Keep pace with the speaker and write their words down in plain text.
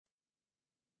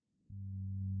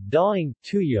Daing,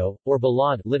 tuyo, or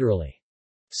balad, literally,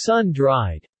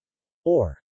 sun-dried,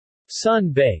 or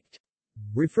sun-baked,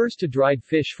 refers to dried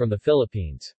fish from the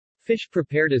Philippines. Fish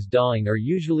prepared as daing are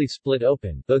usually split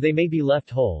open, though they may be left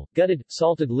whole, gutted,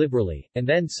 salted liberally, and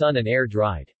then sun and air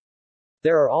dried.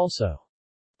 There are also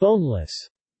boneless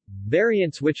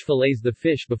variants which fillets the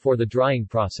fish before the drying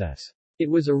process. It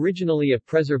was originally a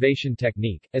preservation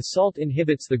technique, as salt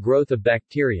inhibits the growth of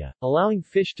bacteria, allowing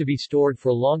fish to be stored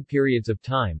for long periods of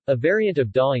time. A variant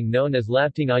of daing known as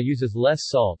labtinga uses less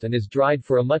salt and is dried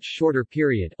for a much shorter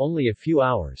period, only a few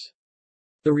hours.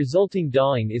 The resulting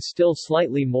daing is still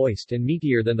slightly moist and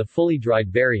meatier than the fully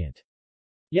dried variant.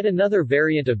 Yet another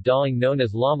variant of daing known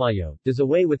as lamayo does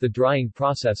away with the drying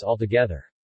process altogether.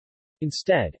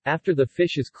 Instead, after the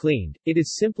fish is cleaned, it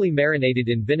is simply marinated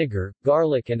in vinegar,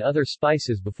 garlic and other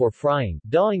spices before frying.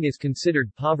 Daing is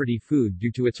considered poverty food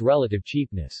due to its relative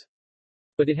cheapness.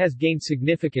 But it has gained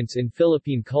significance in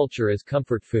Philippine culture as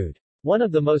comfort food. One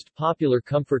of the most popular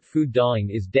comfort food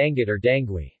daing is danggit or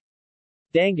dangui.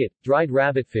 Danggit, dried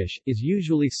rabbitfish, is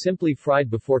usually simply fried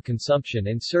before consumption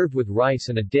and served with rice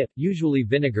and a dip, usually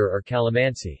vinegar or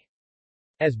calamansi.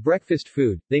 As breakfast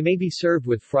food, they may be served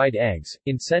with fried eggs.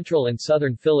 In central and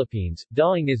southern Philippines,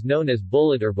 daing is known as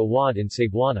bulad or bawad in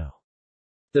Cebuano.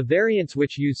 The variants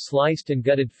which use sliced and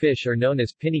gutted fish are known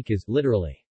as pinikas,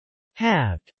 literally,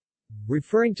 halved,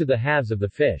 referring to the halves of the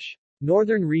fish.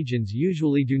 Northern regions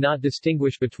usually do not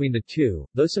distinguish between the two,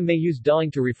 though some may use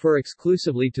daing to refer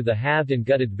exclusively to the halved and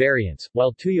gutted variants,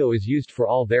 while tuyo is used for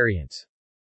all variants.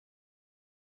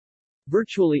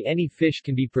 Virtually any fish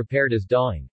can be prepared as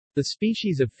daing. The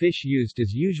species of fish used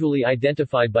is usually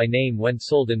identified by name when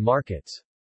sold in markets.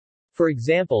 For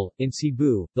example, in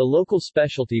Cebu, the local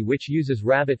specialty which uses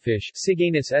rabbitfish,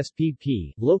 Siganus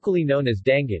spp, locally known as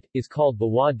danggit, is called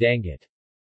bawad danggit.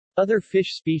 Other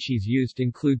fish species used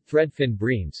include threadfin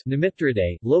breams,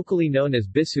 Nemipteridae, locally known as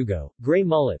bisugo, gray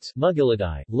mullets,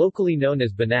 Mugilidae, locally known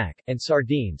as banak, and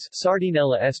sardines,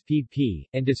 Sardinella spp,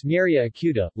 and Dysmeria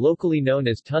acuta, locally known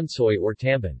as tunsoy or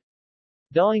tamban.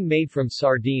 Daing made from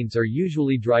sardines are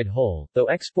usually dried whole, though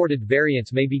exported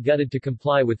variants may be gutted to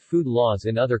comply with food laws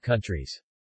in other countries.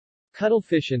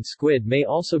 Cuttlefish and squid may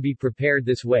also be prepared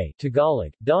this way.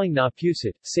 Tagalog, daing na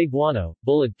pusit, Cebuano,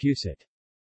 bulad pusit.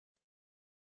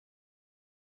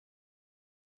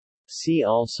 See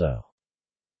also: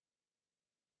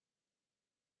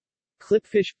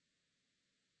 clipfish,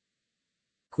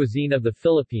 cuisine of the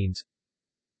Philippines,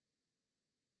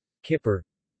 kipper,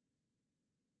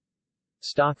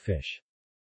 stockfish.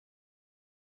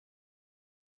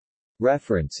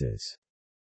 References.